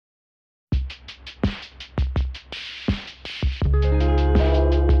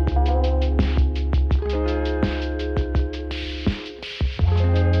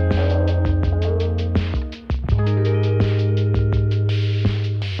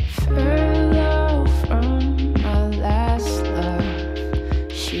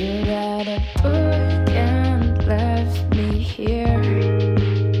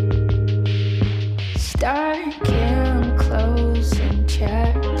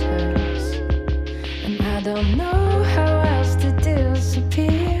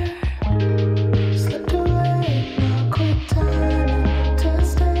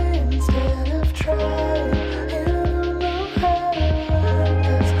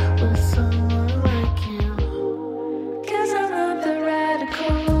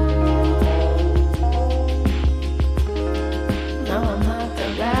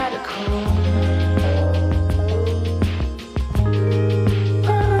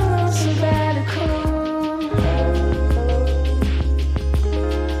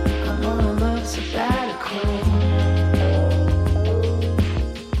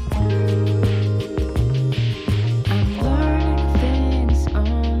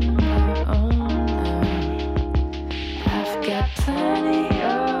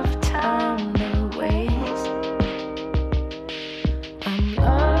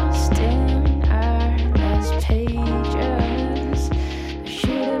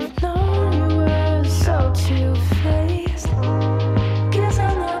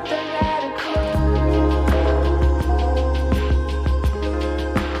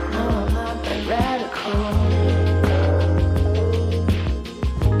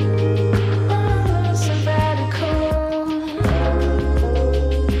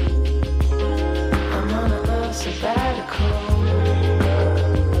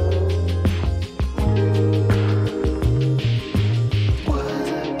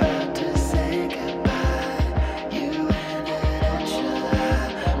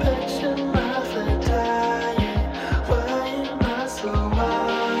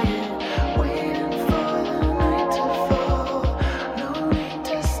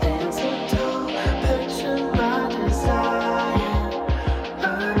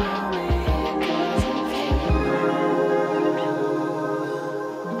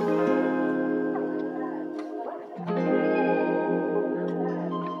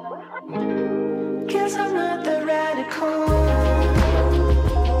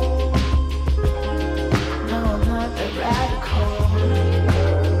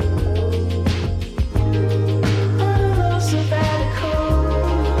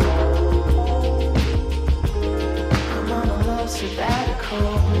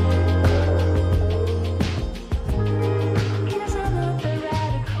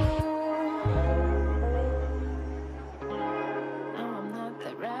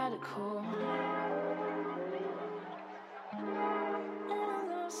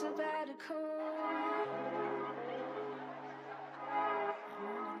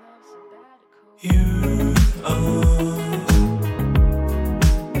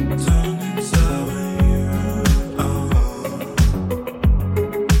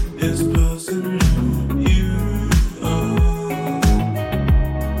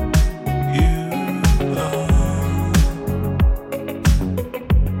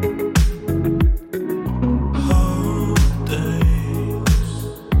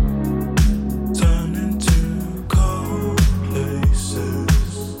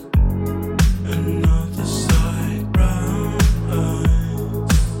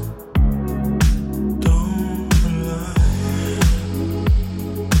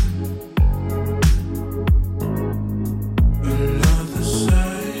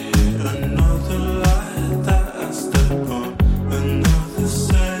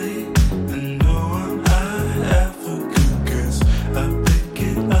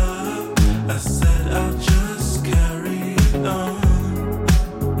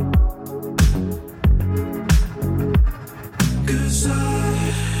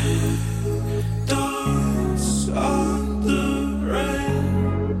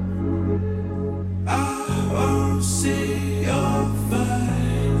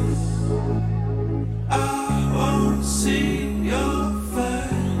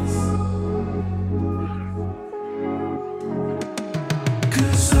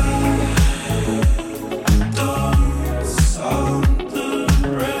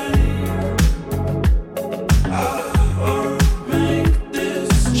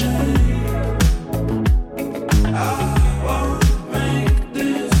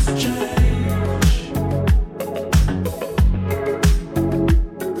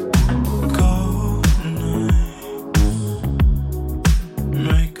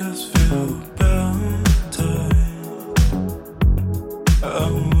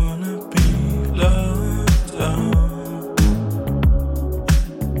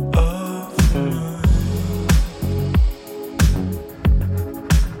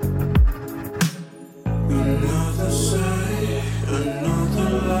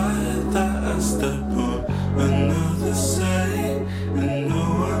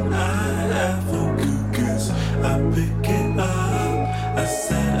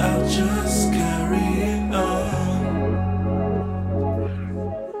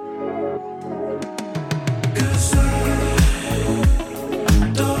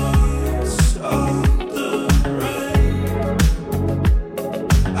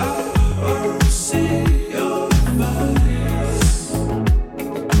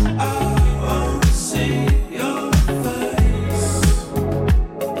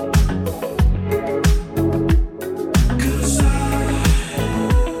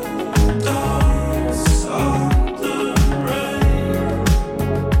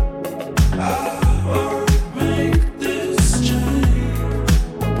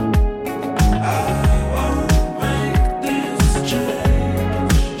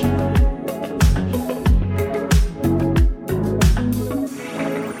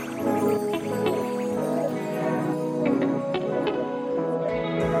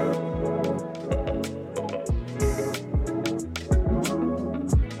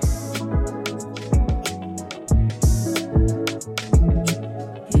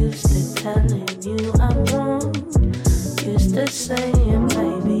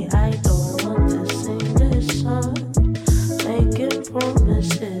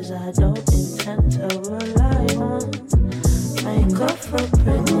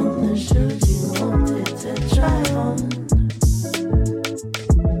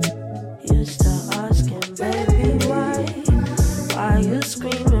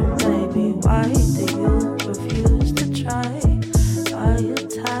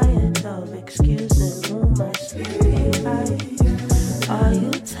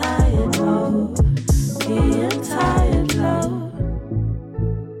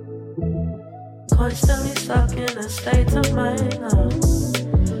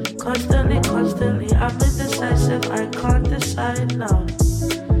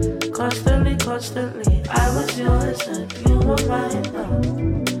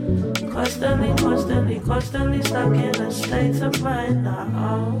Constantly stuck in a state of mind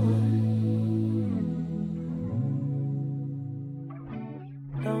now.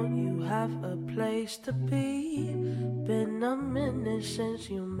 Don't you have a place to be? Been a minute since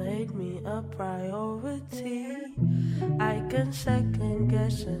you made me a priority. I can second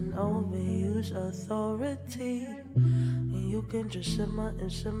guess and overuse authority. And you can just simmer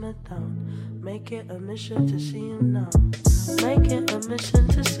and simmer down. Make it a mission to see you now. Make it a mission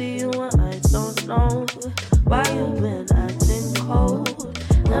to see you when I don't know why you've been acting cold.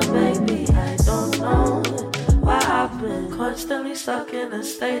 And baby, I don't know why I've been constantly stuck in a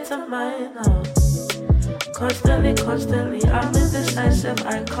state of mind now. Constantly, I'm indecisive,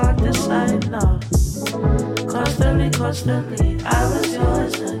 I can't decide now. Constantly, I was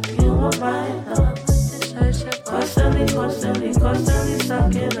yours and you were mine now. Constantly,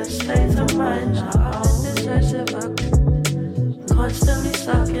 stuck in a state of mind now. Constantly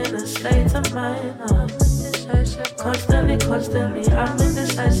stuck in a state of mind now. Constantly, I'm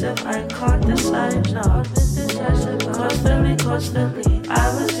indecisive, I can't decide now. Constantly, I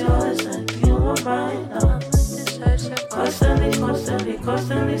was yours and you were mine now.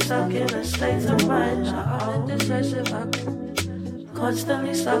 Constantly stuck in a state of mind now.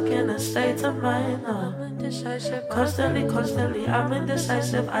 Constantly stuck in a state of mind now. Constantly, I'm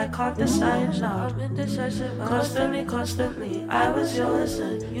indecisive, I can't decide now. Constantly, I was yours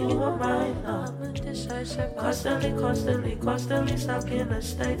and you were mine now. Constantly stuck in a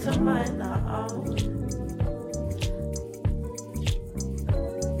state of mind now.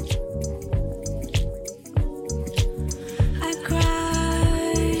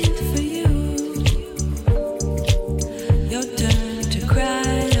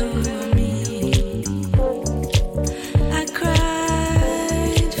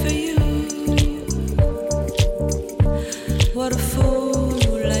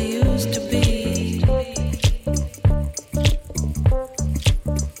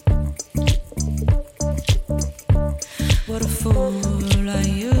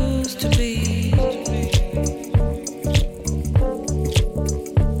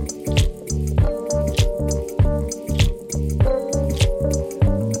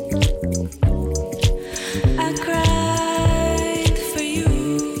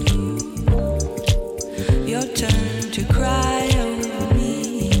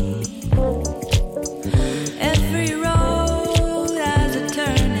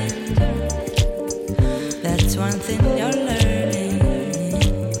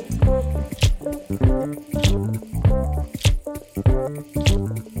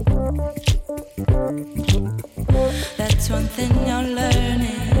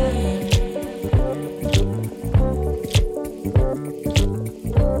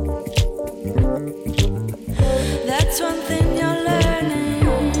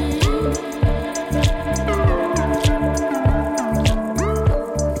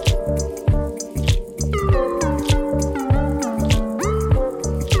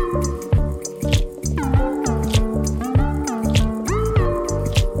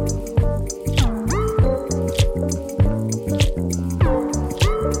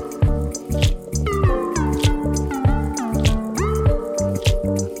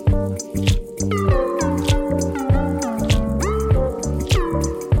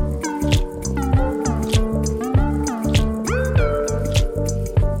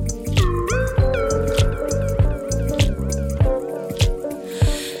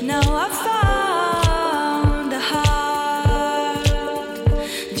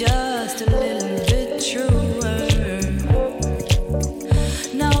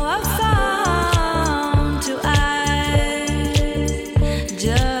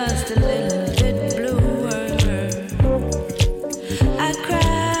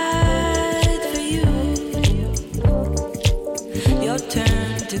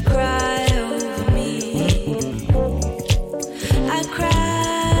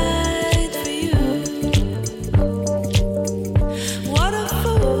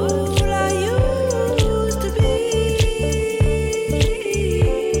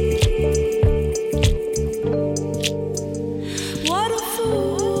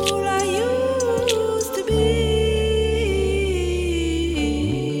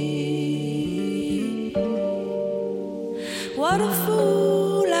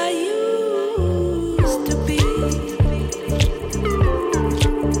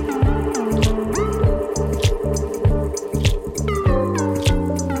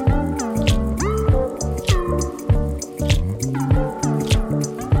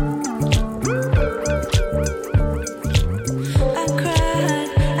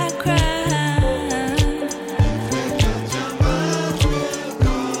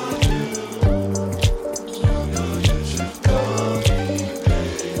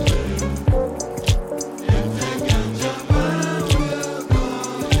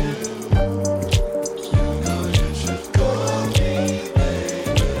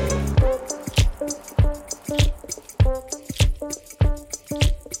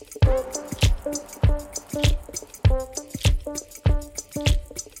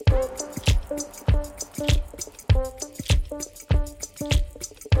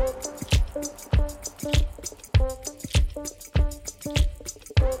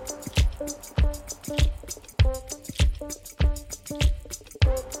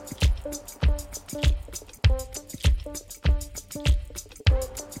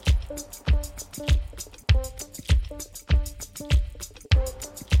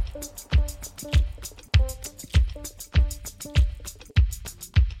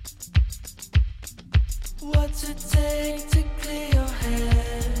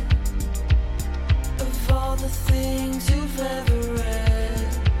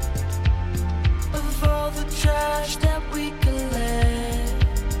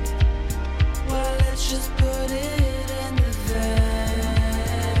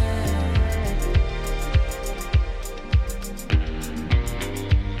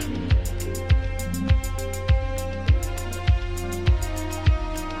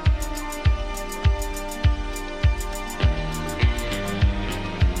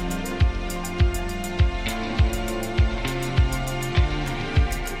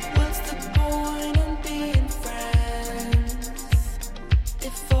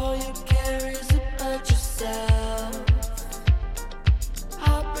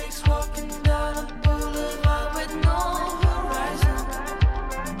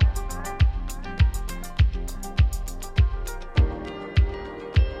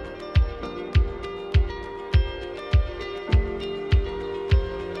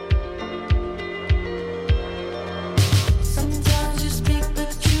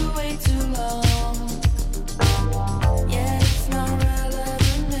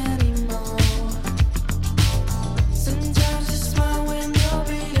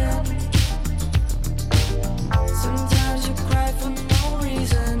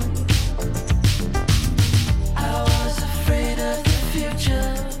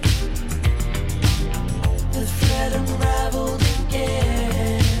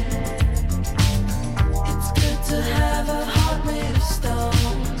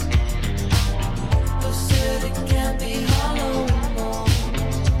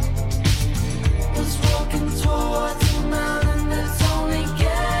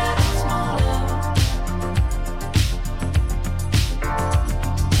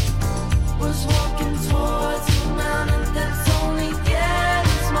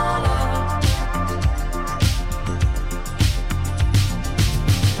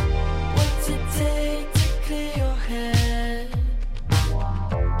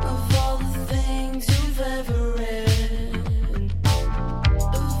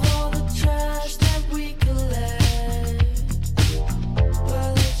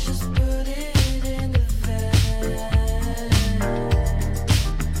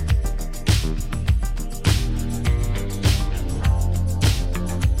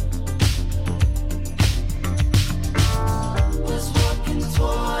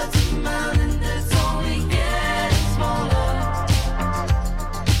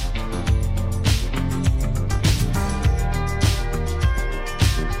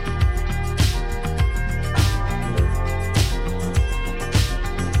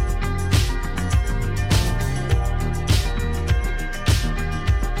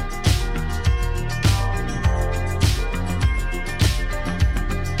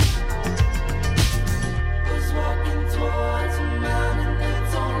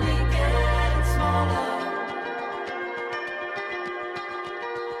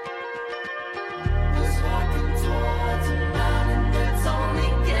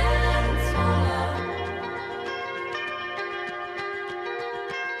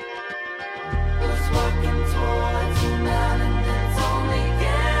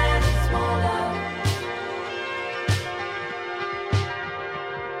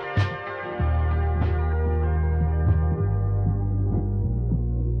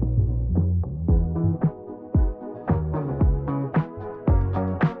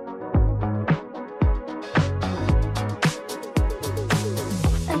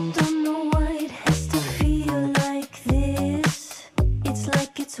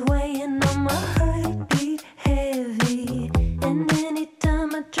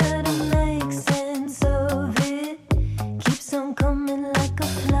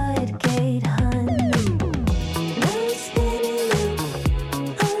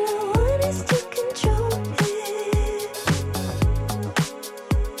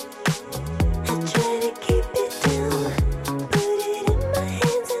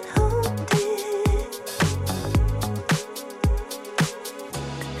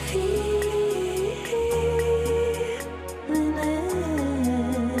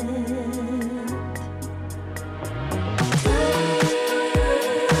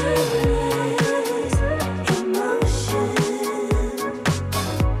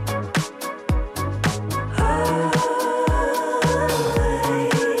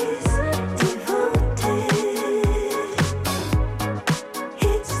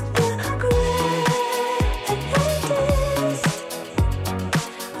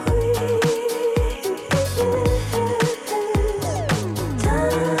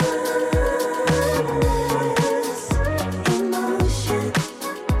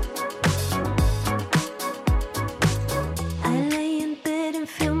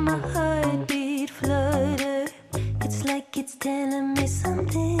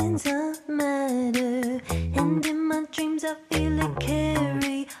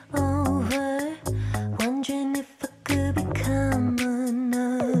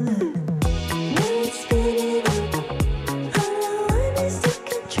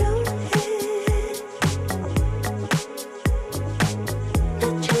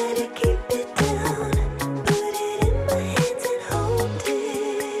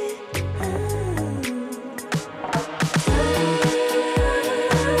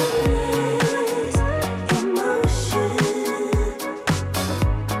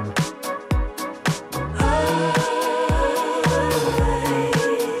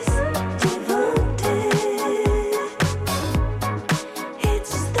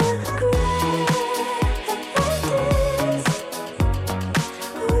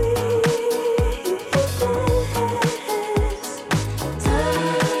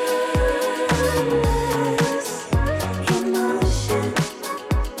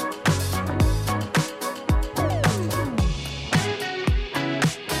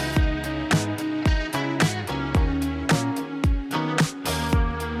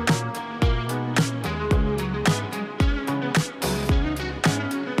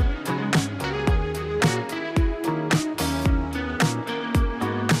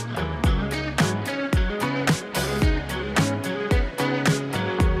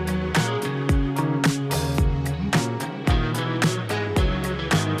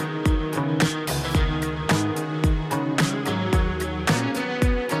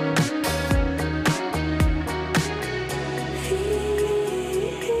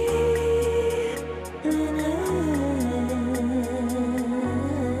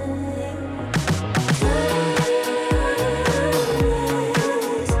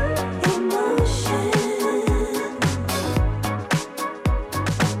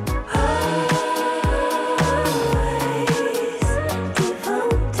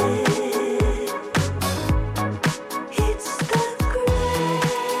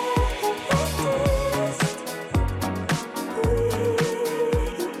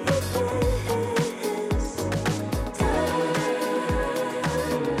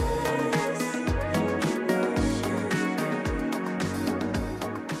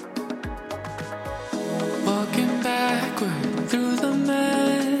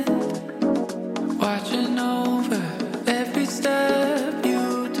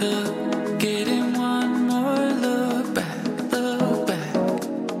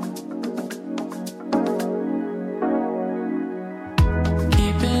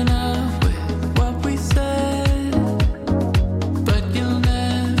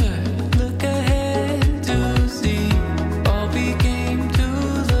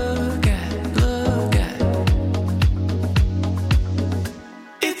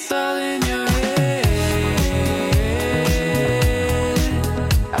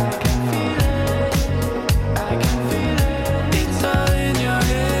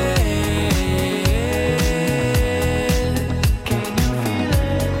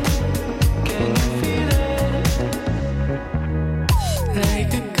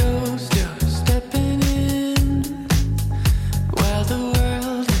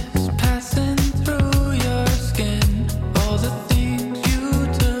 All the things you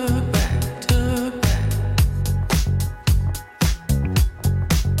took back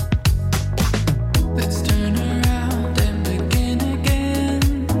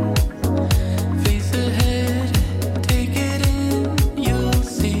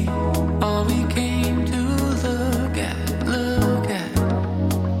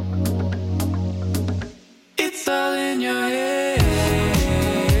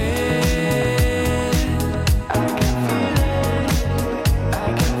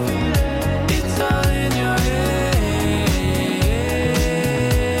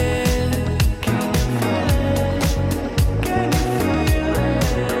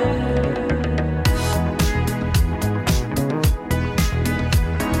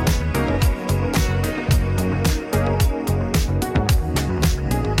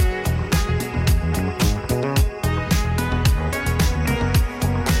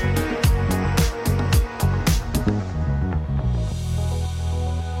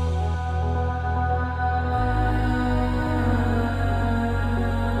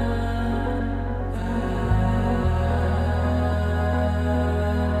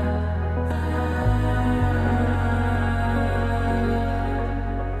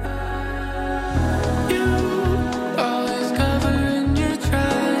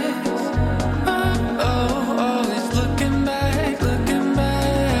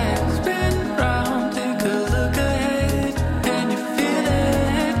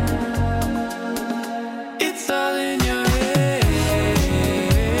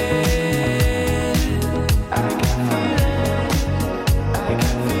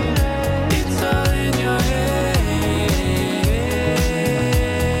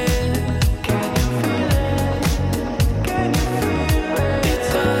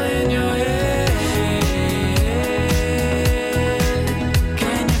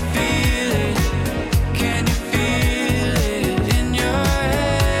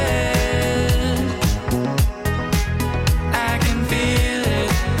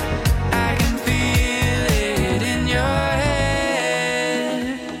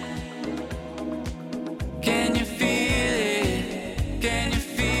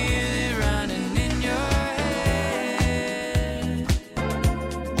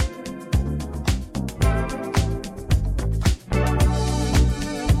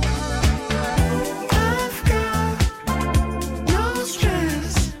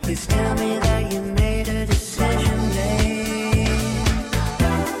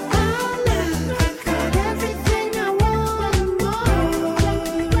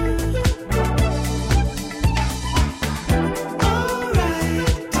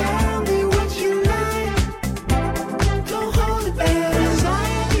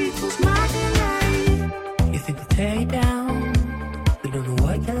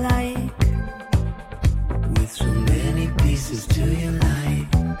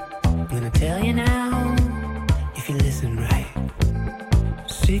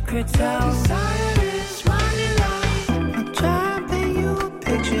secrets out. Desire is my delight. I'll try and paint you a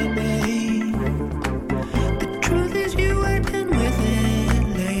picture, babe. The truth is you ain't been with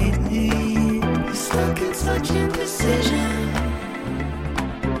it lately. You're stuck in such indecision.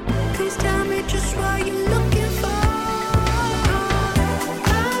 Please tell me just what you're looking for.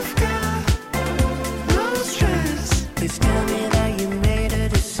 I've got no stress. Please tell me that you made a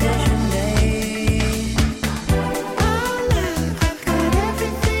decision, babe. I'll let, I've got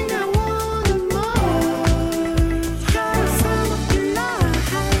everything I want and more. Try to find what you like.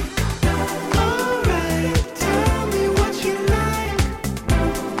 Alright, tell me what you like.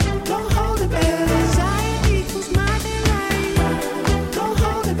 Don't hold it back. Desire equals my delight. Don't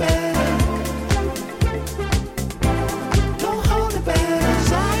hold it back. Don't hold it back.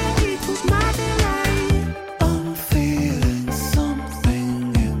 Desire equals my delight. I'm feeling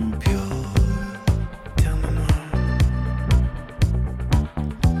something impure. Tell me more.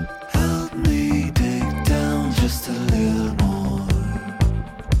 Help me dig down just a little more.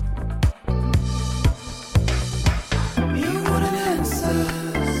 You wanted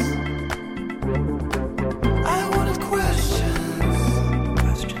answers. I wanted questions.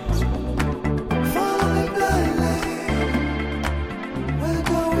 Follow me blindly. We're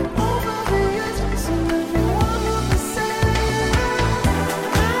going over the edge, so everyone will be safe.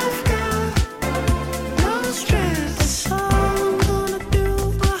 I've got no stress. That's all I'm gonna do,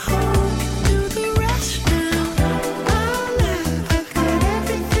 but hope you do the rest now. I'll let, I've got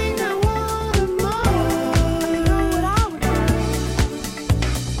everything I want and more. You know what I would do.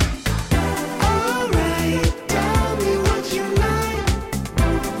 Alright, tell me what you like.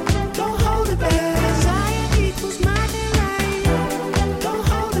 Don't hold it back. Desire equals my delight. Don't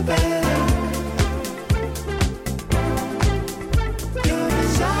hold it back. Your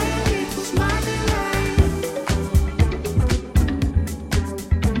desire equals my delight.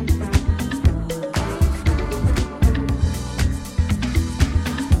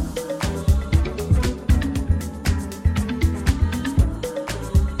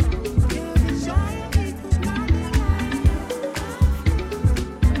 Your desire equals my delight.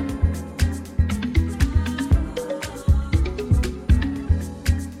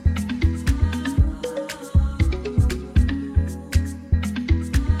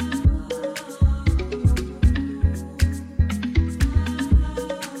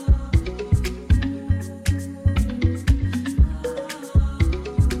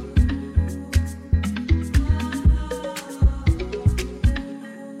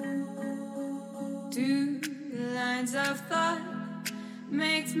 2 lines of thought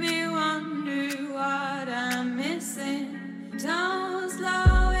makes me wonder what I'm missing. Tones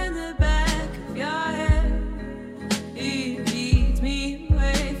low in the back of your head. It leads me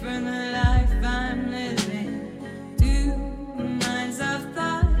away from the life I'm living. 2 lines of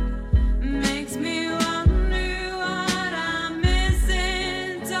thought makes me wonder what I'm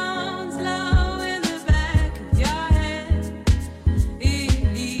missing. Tones low in the back of your head. It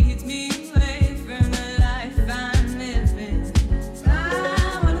leads me away from the life I'm living.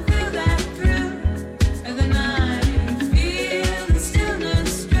 I wanna feel that thrill of the night. Feel the stillness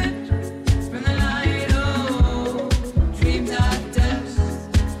stripped from the light. Oh, dreams are dust,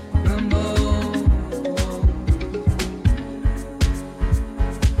 crumble.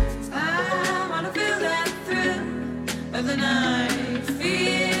 I wanna feel that thrill of the night.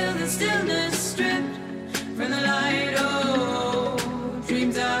 Feel the stillness stripped from the light. Oh,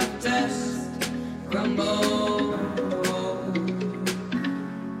 dreams of dust crumble.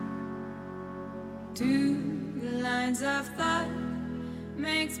 2 lines of thought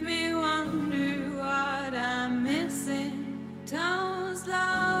makes me wonder what I'm missing. Tones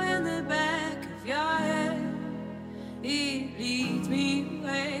low in the back of your head. It leads me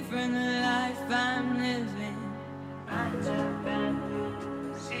away from the life I'm living. Lines of bamboo,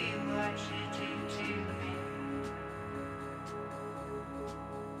 see what you do to me.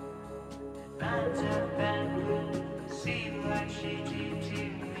 Lines of bamboo, see what you do to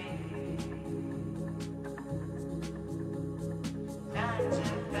me. Lines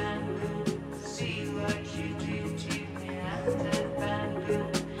of bamboo, see what you do to me. Lines of bamboo,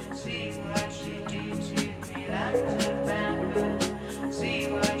 see what you do to me. Lines of bamboo, see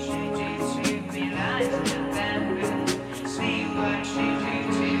what you do to me. Lines of bamboo, see what you do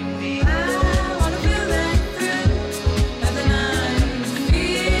to me. I wanna feel that thrill of the night.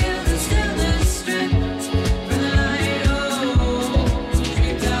 Feel the stillness stripped from the light. Oh,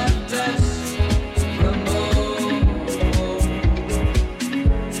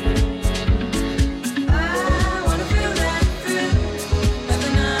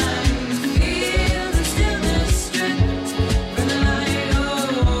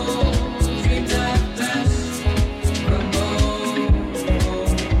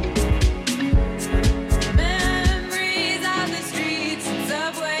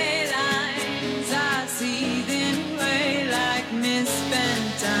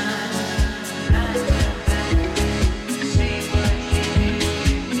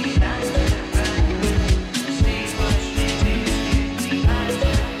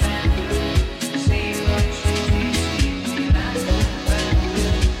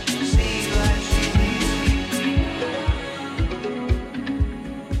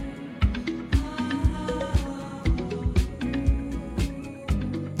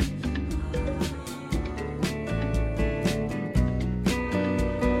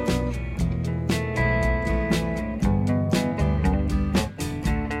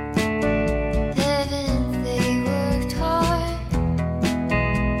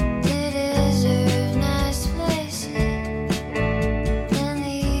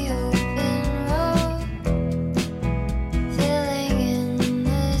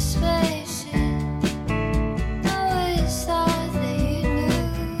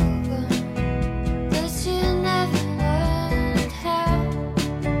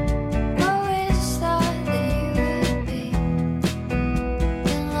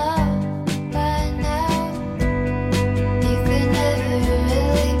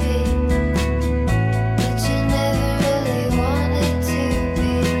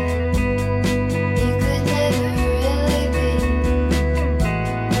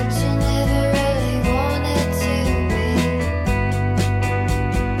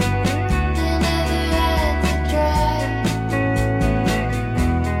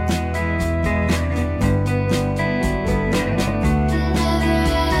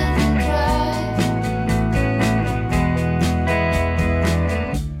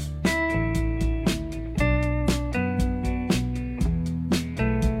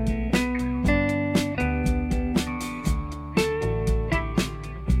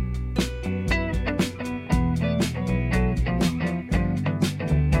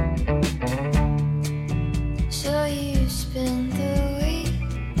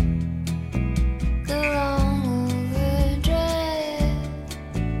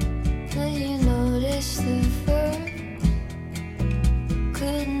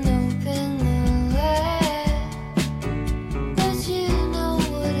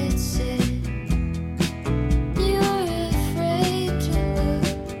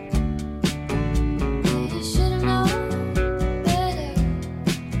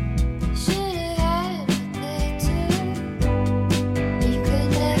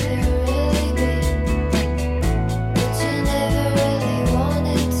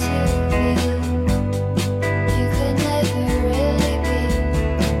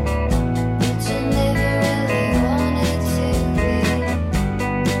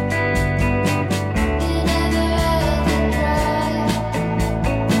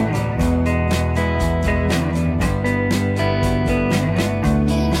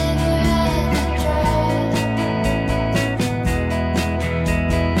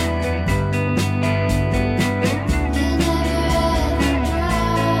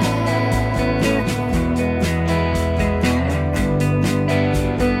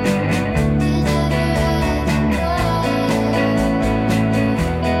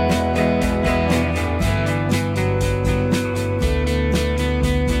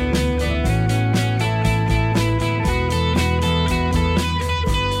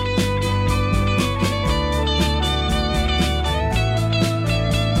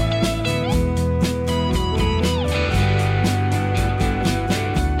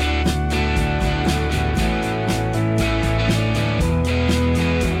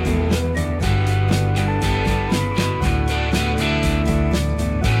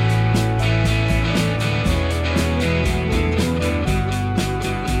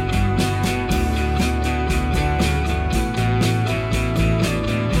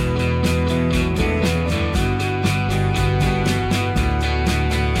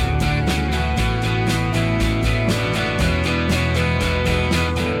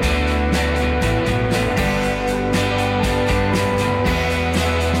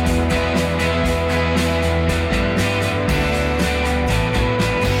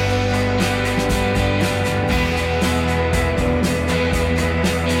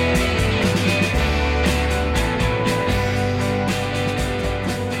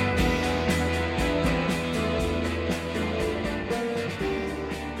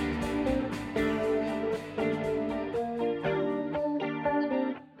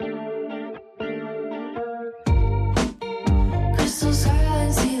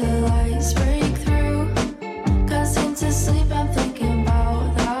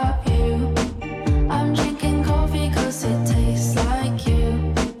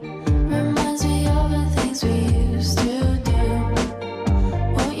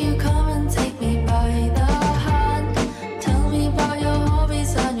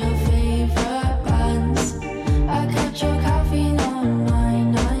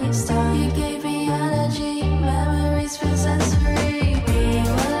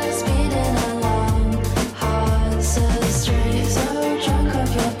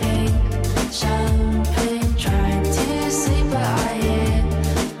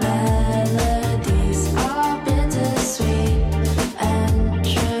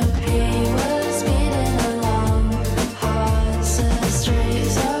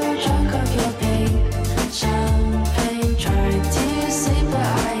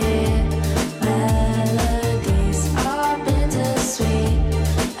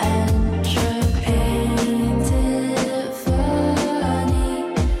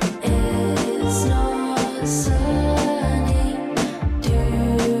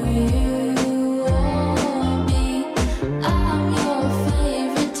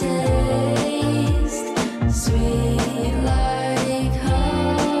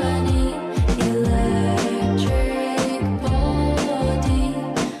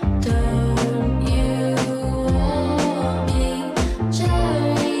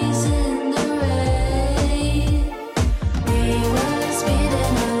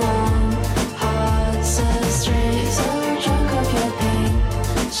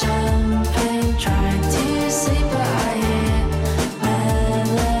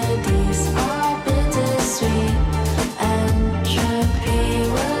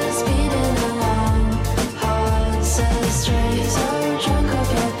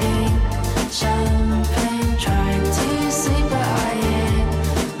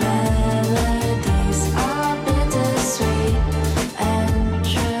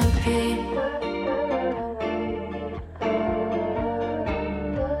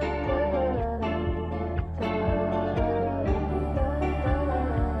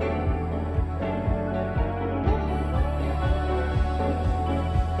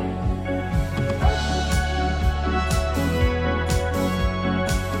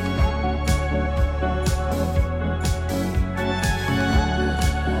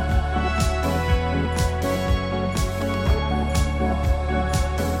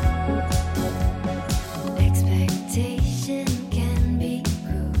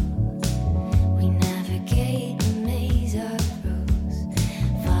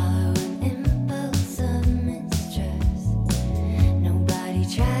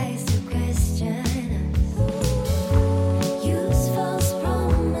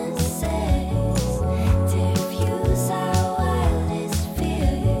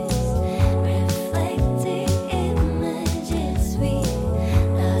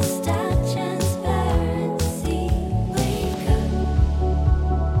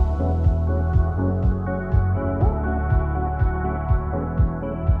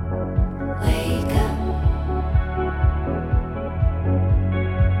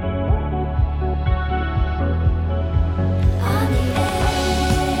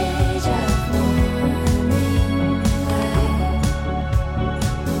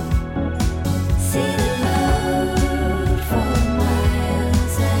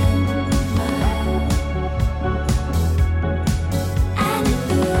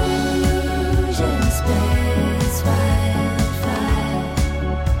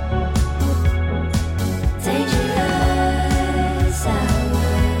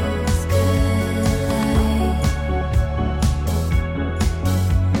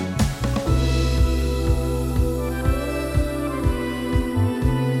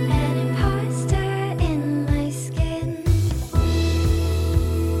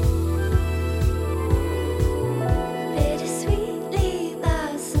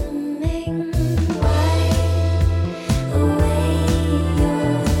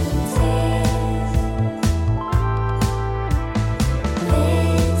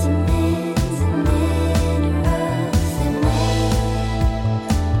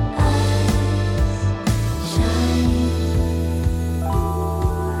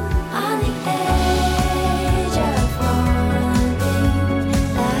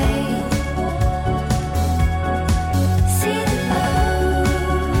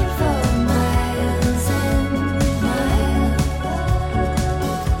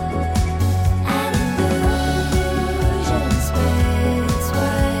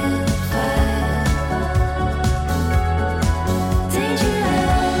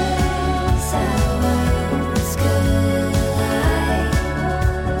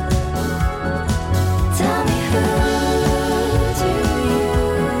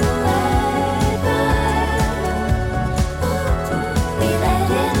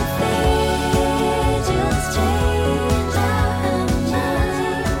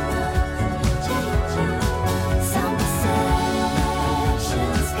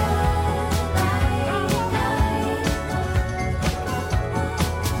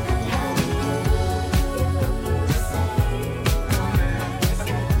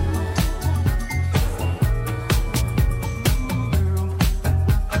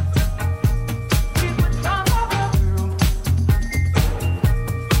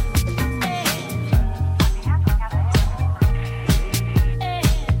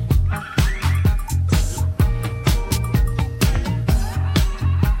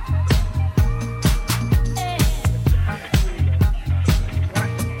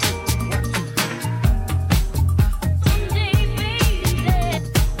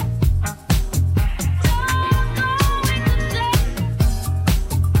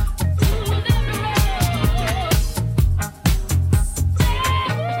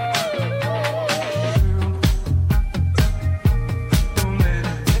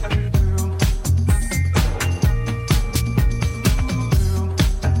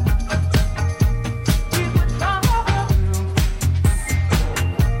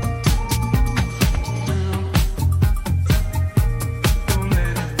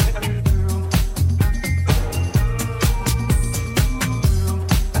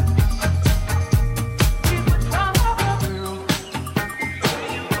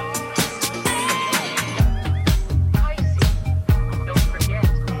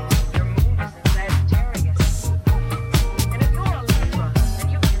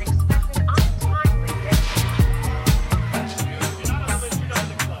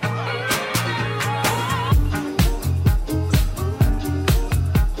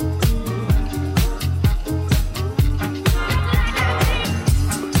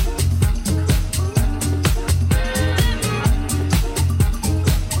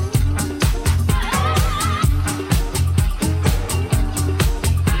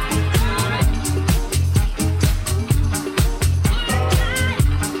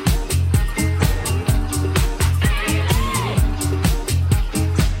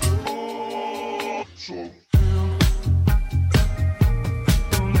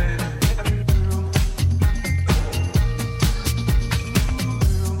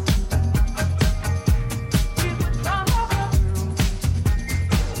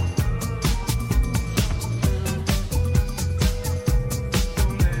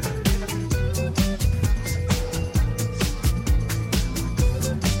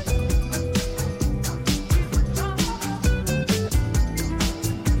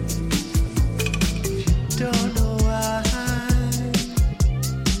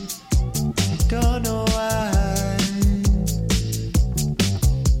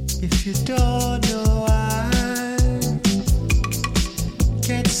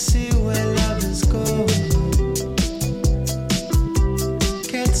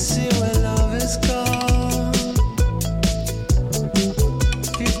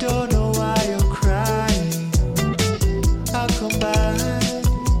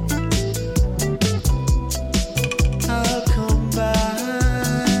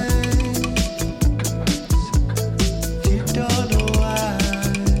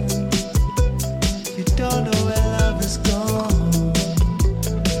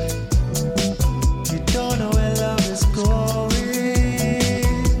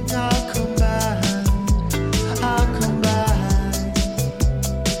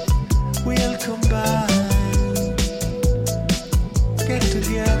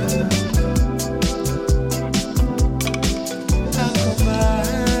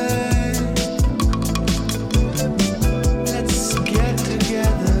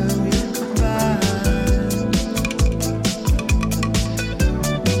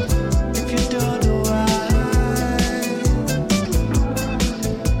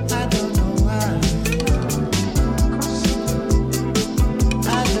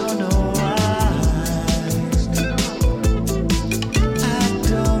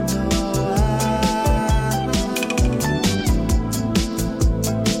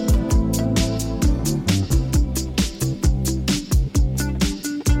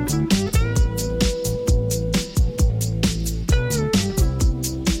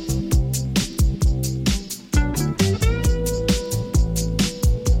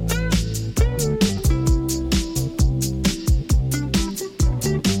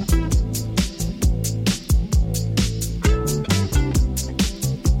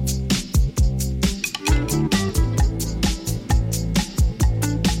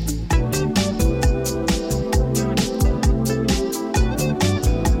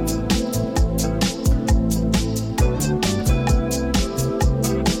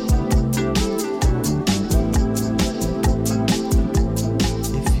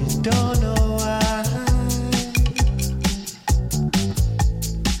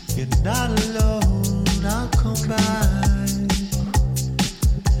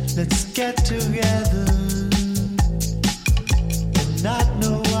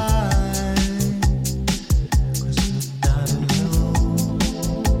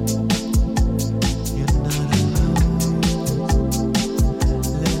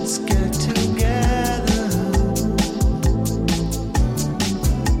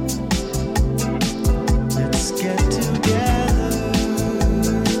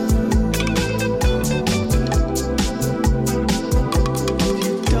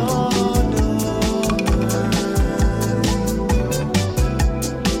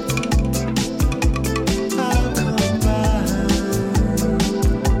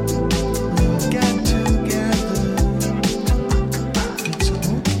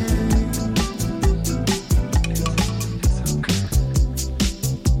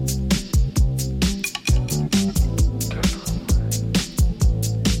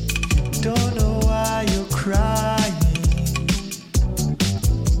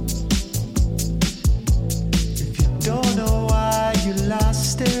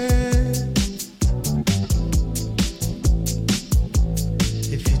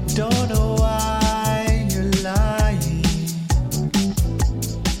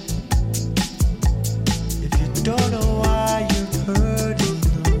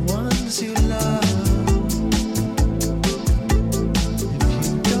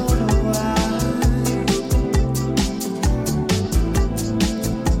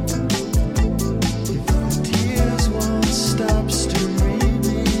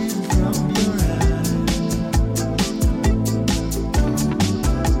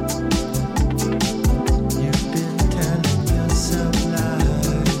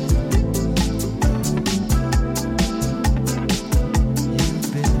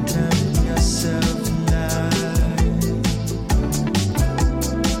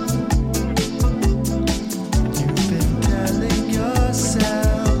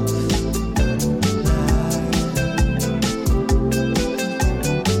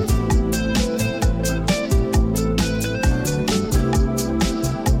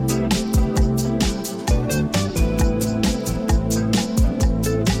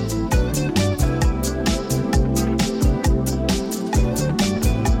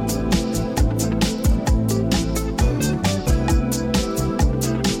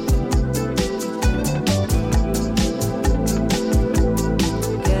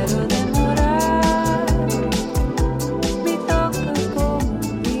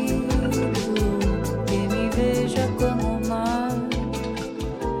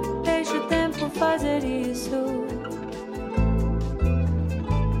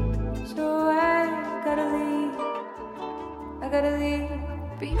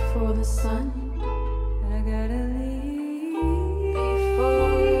 before the sun. I gotta leave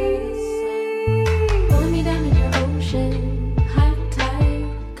before the sun. Pulling me down in your ocean, high tide,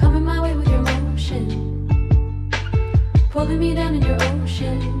 coming my way with your motion. Pulling me down in your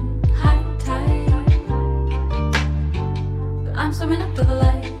ocean, high tide. But I'm swimming up to the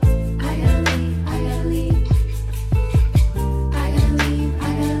light. I gotta leave, I gotta leave. I gotta leave, I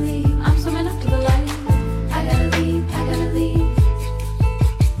gotta leave. I'm swimming up to the light. I gotta leave, I gotta leave.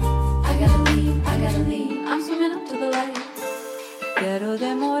 I gotta leave, I gotta leave. I'm swimming up to the light. Quero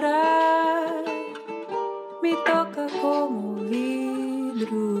demorar, me toca como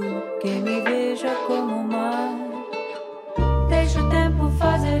vidro, que me veja como mar. Deixa o tempo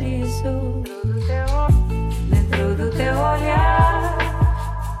fazer isso dentro do teu olhar.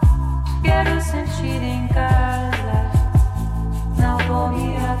 Quero sentir em casa, não vou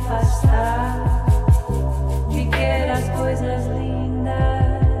me afastar. E quero as coisas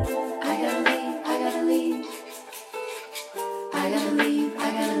lindas. I gotta leave, I gotta leave. I gotta leave,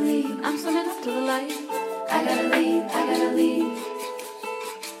 I gotta leave. I'm swimming up to the light. I gotta leave, I gotta leave.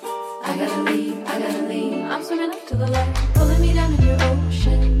 I gotta leave, I gotta leave. I'm swimming up to the light. Pulling me down in your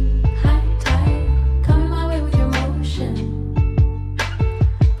ocean, high tide, coming my way with your motion.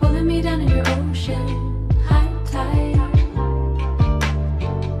 Pulling me down in your ocean, high tide.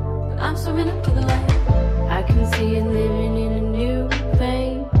 But I'm swimming up to the light. I can see you living in a new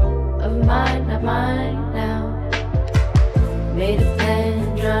vein of mine, not mine now. Made a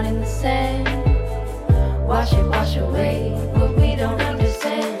plan, drown in the sand. Wash away what we don't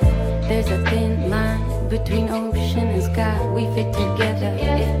understand. There's a thin line between ocean and sky. We fit together,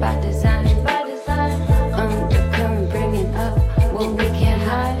 if by design. Undercurrent bringing up what we can't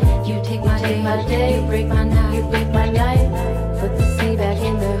hide. You take my day, you break my night, you break my night. Put the sea back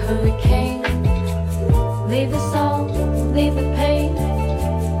in the hurricane. Leave the soul, leave the pain.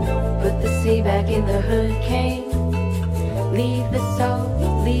 Put the sea back in the hurricane. Leave the soul,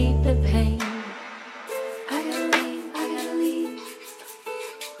 leave the pain. I gotta leave, I gotta leave.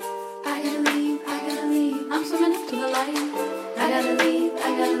 I gotta leave, I gotta leave. I'm swimming up to the light. I gotta leave, I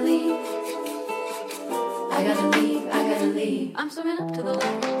gotta leave. I gotta leave, I gotta leave. I'm swimming up to the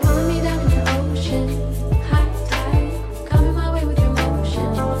light. Pulling me down in your ocean, high tide, coming my way with your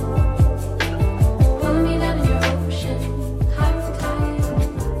motion. Pulling me down in your ocean, high tide.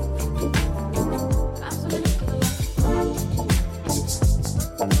 I'm swimming up to the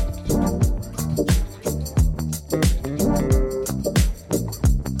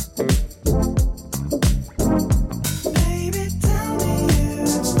Baby, tell me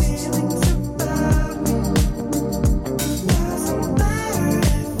your feelings about me. Doesn't matter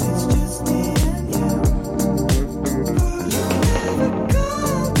if it's just me and you. Would you ever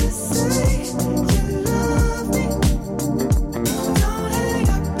call to say you love me? Don't hang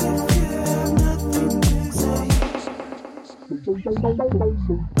up if you have nothing to say.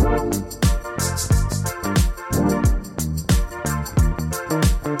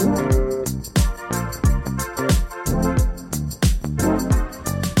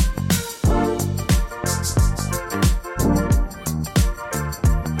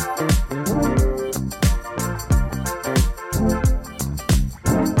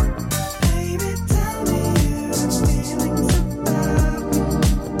 Baby, tell me your feelings about me.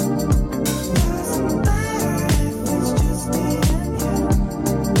 Doesn't matter if it's just me and you.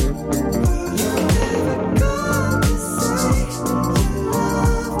 Would you ever call to say you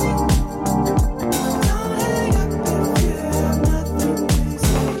love me? Don't hang up if you have nothing to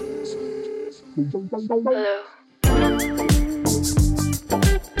say. Hello.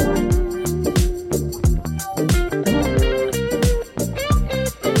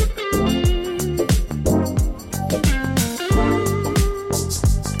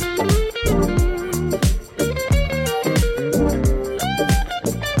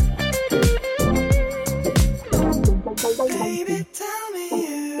 Baby, tell me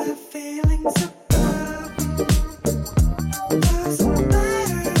your feelings about me. Doesn't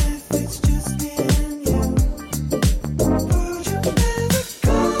matter if it's just me and you. Would you ever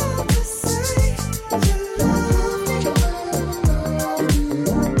call to say you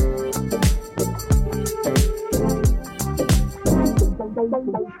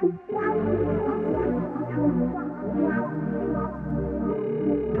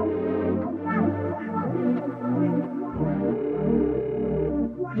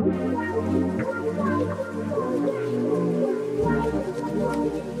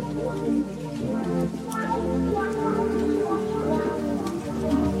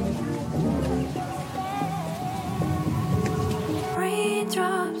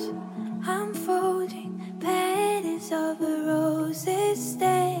Raindrops, I'm folding petals of a roses. wrist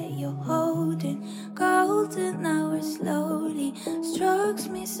that you're holding. Golden hour slowly strokes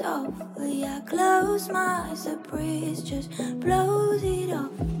me softly. I close my eyes, the breeze just blows it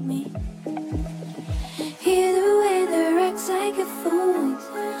off me. Hear the weather acts like a fool.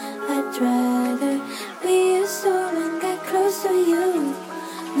 I'd rather be a storm and get close to you.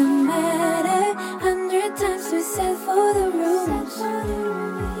 No matter 100 times we said for the rules.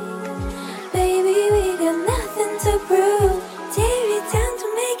 Baby, we got nothing to prove. Tear it down to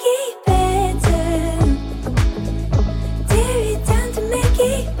make it better. Tear it down to make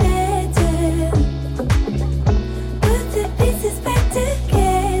it better. Put the pieces back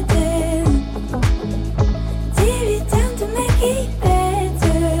together. Tear it down to make it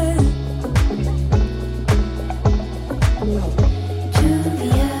better.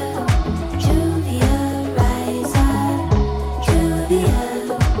 Julia, Julia, rise up. Julia,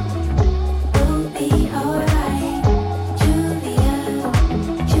 we'll be alright. Julia,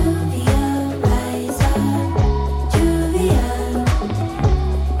 Julia, rise up. Julia,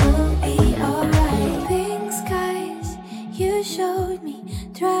 we'll be alright. Pink skies, you showed me.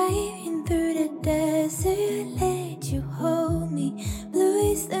 Driving through the desert, let you hold me.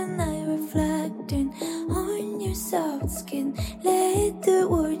 Blue is the night reflecting on your soft skin. Let the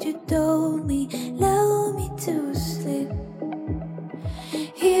words you told me allow me to slip.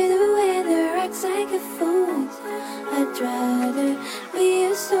 Hear the weather acts like a fool. I'd rather be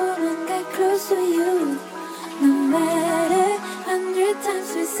a storm and get close to you. No matter 100 times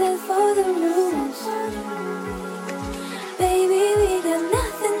we said for the rules. Baby, we got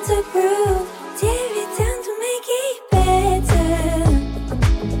nothing to prove. Tear it down to make it better.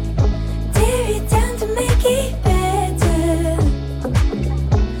 Tear it down to make it better.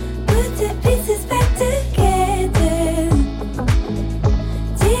 Put the pieces back together.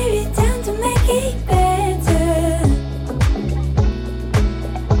 Tear it down to make it better.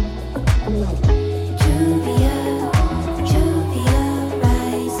 Julia, Julia,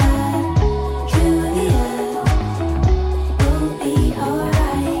 rise up. Julia, we'll be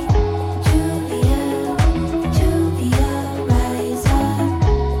alright. Julia, Julia, rise up.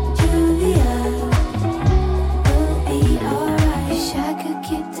 Julia, we'll be alright. Wish I could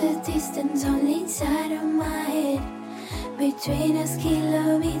keep the distance only inside of my head. Between us,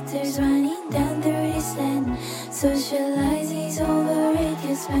 kilometers running down through this land. Socializing's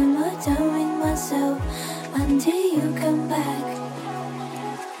overrated. Spend more time with myself until you come back.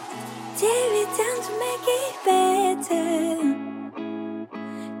 Tear it down to make it better.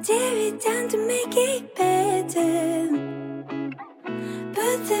 Tear it down to make it better.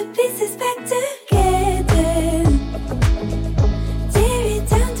 Put the pieces back together.